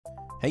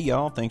Hey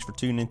y'all, thanks for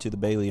tuning into the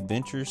Bailey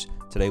Adventures.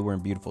 Today we're in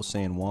beautiful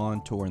San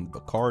Juan touring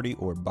the Bacardi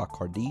or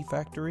Bacardi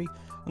factory.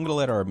 I'm going to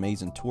let our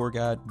amazing tour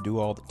guide do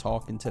all the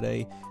talking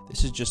today.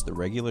 This is just the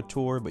regular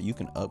tour, but you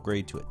can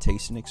upgrade to a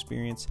tasting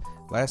experience.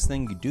 Last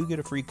thing, you do get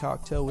a free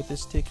cocktail with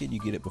this ticket. You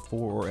get it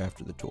before or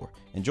after the tour.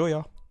 Enjoy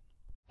y'all.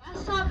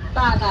 What's up,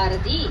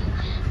 Bacardi?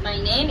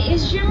 My name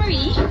is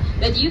Marie,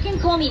 but you can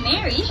call me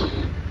Mary.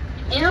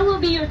 And I will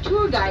be your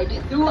tour guide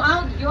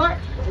throughout your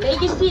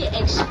legacy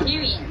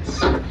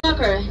experience.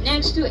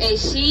 Next to a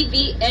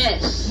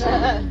CVS.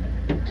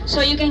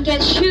 So you can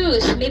get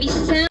shoes, maybe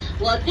some.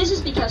 Well, this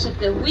is because of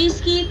the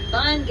whiskey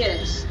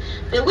fungus.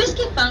 The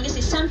whiskey fungus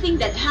is something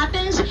that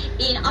happens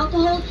in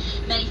alcohol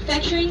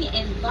manufacturing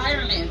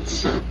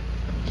environment.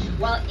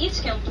 While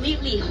it's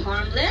completely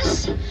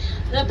harmless,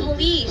 the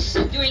police,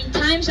 during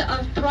times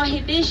of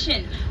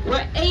prohibition,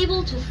 were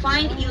able to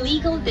find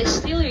illegal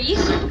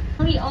distilleries,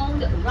 only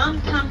owned rum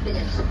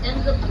companies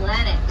in the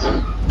planet.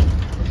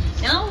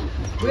 Now,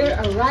 we're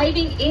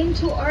arriving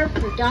into our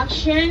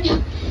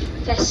production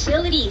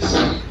facilities.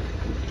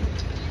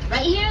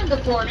 Right here in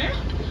the corner,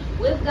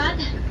 we've got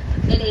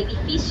El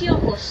Edificio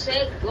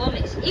Jose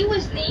Gomez. It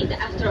was named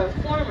after our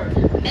former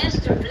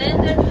master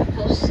blender,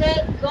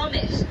 Jose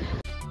Gomez.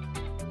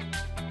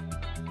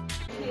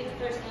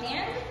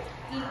 Firsthand,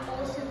 in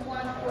San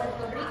Juan,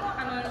 Puerto Rico,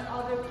 among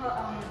other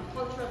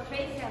cultural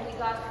traits that we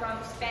got from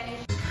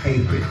Spanish.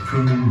 Favorite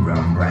premium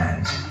rum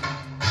brands.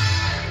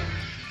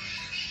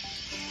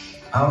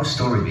 Our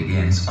story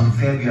begins on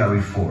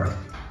February 4th.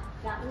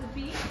 That would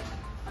be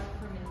our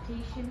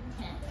fermentation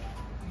tank.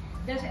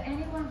 Does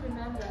anyone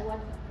remember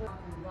what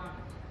we want?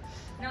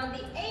 Now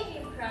the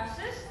aging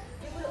process,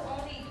 it will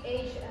only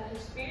age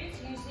spirits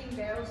using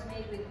barrels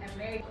made with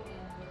American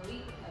and Puerto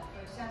Rico.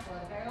 For example,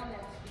 a barrel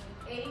that's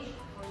been aged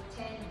for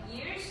 10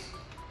 years.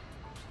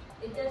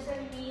 It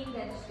doesn't mean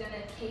that it's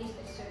gonna taste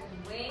a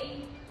certain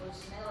way or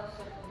smell a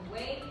certain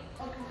way.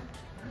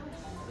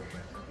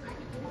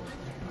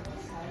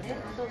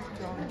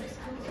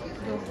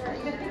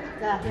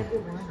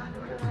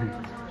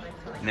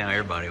 Now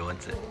everybody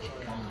wants it.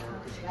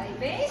 Light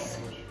base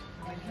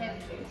and heavy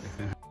base.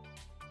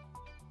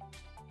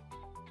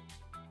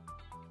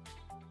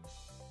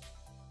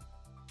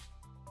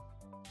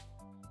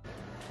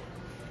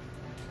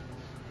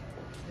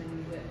 Then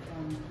we went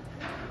from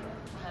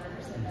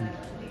 100% back.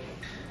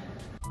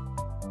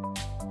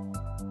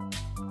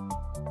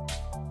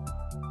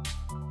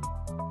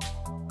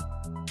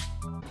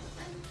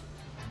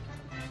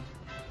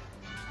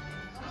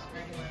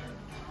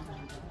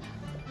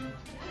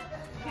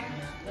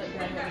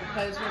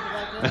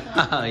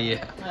 Oh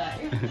yeah.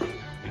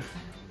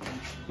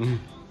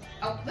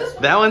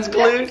 That one's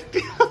glued.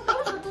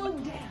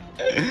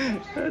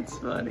 That's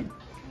funny.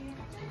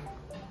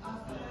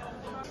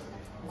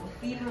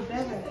 Feet are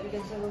better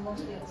because they were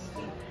mostly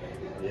asleep.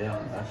 Yeah,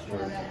 that's true.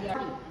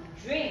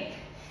 Drink.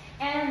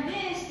 And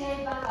this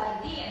gave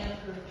Bacardi an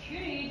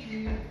opportunity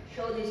to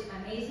show this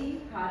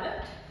amazing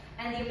product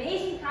and the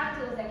amazing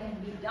cocktails that can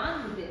be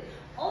done with it.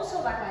 Also,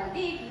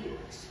 Bacardi could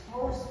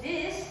expose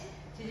this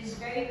to this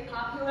very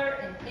popular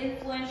and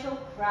influential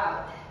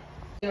crowd.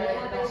 They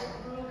have this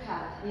brew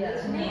cap.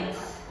 This means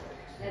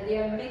that they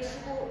are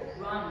mixable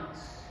rums.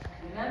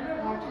 Remember,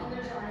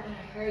 bartenders aren't in a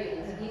hurry.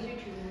 It's easier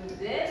to remove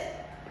this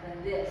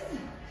than this.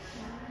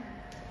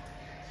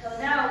 So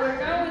now we're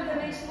done with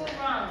the mixable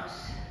rums.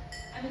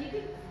 I mean, you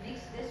could mix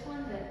this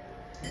one, but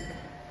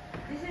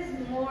this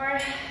is more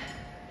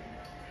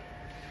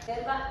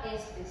Selva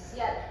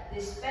Especial,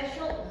 the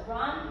special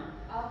rum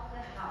of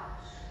the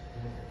house.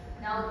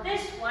 Now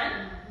this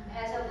one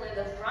has a blend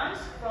of rums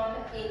from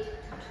 8 to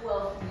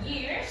 12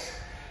 years,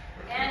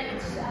 and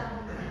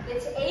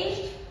it's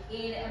aged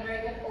in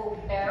American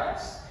oak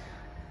barrels,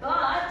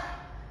 but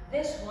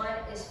this one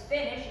is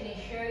finished in a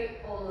sherry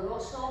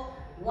oloroso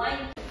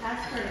wine.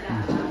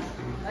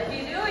 What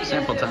you do is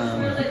Simple just time.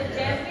 swirl it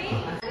gently.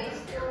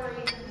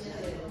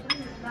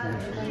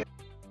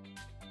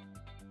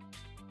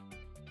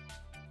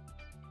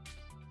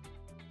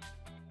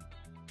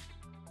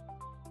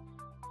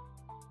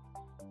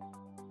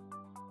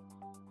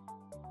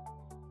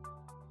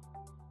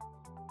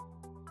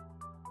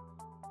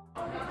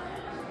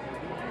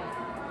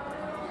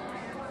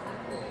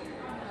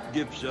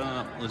 Gift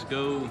shop, let's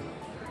go.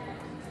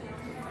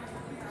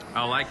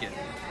 I like it.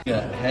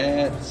 Got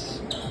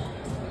hats,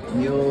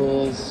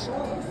 mules.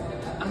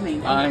 I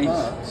mean, Ice.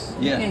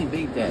 $8. Yeah. You can't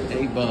beat that.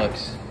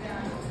 $8.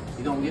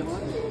 You gonna get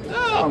one?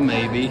 Oh,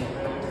 maybe.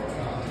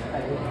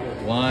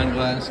 Wine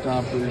glass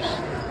toppers.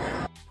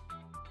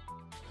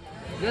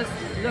 Just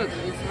look,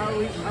 it's how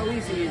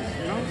easy it is,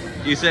 you know?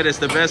 You said it's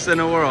the best in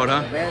the world,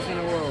 huh? Best in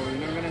the world.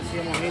 You're not gonna see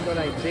a mojito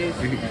like this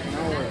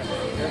nowhere.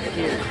 Just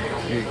here.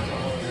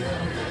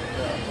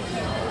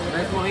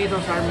 Best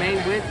mojitos are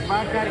made with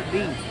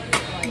Bacardi.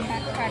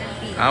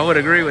 I would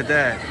agree with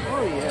that.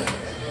 Oh yeah.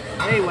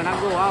 Hey, when I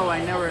go out,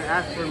 I never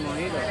ask for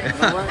mojito. You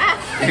know what?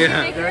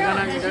 Yeah.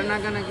 They're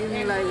not gonna give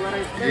me like what I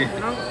expect, you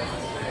know?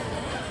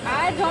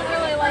 I don't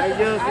really like I it.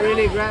 just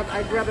really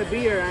grab a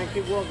beer and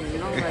keep walking, you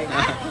know, like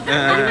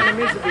I'm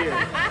gonna miss a beer.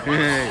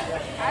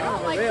 I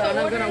don't like to I'm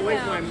not order gonna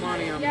waste them. my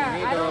money on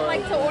Yeah, I don't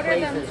like to order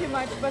them too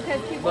much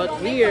because people But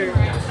don't here, make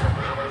them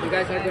right. you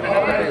guys are gonna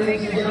have the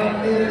Ladies and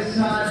gentlemen, it is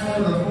time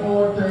for the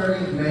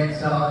 4:30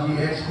 mixology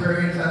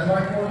experience. That's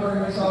right,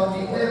 4:30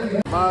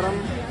 mixology. bottom,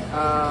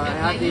 I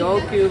have the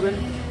old Cuban,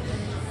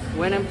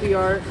 When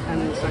MPR,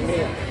 and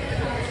Sangria.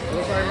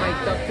 Those are my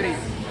top three.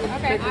 Okay,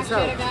 Check I this should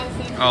have out. got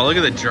a single. Oh, look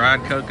at the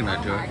dried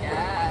coconut to it.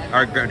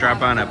 Or dried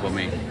pineapple, I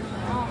mean.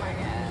 Oh my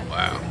god.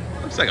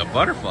 Wow. Looks like a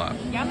butterfly.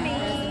 Yummy.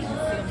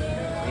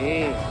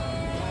 Yeah.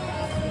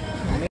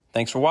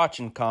 Thanks for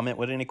watching. Comment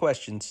with any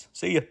questions.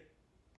 See ya.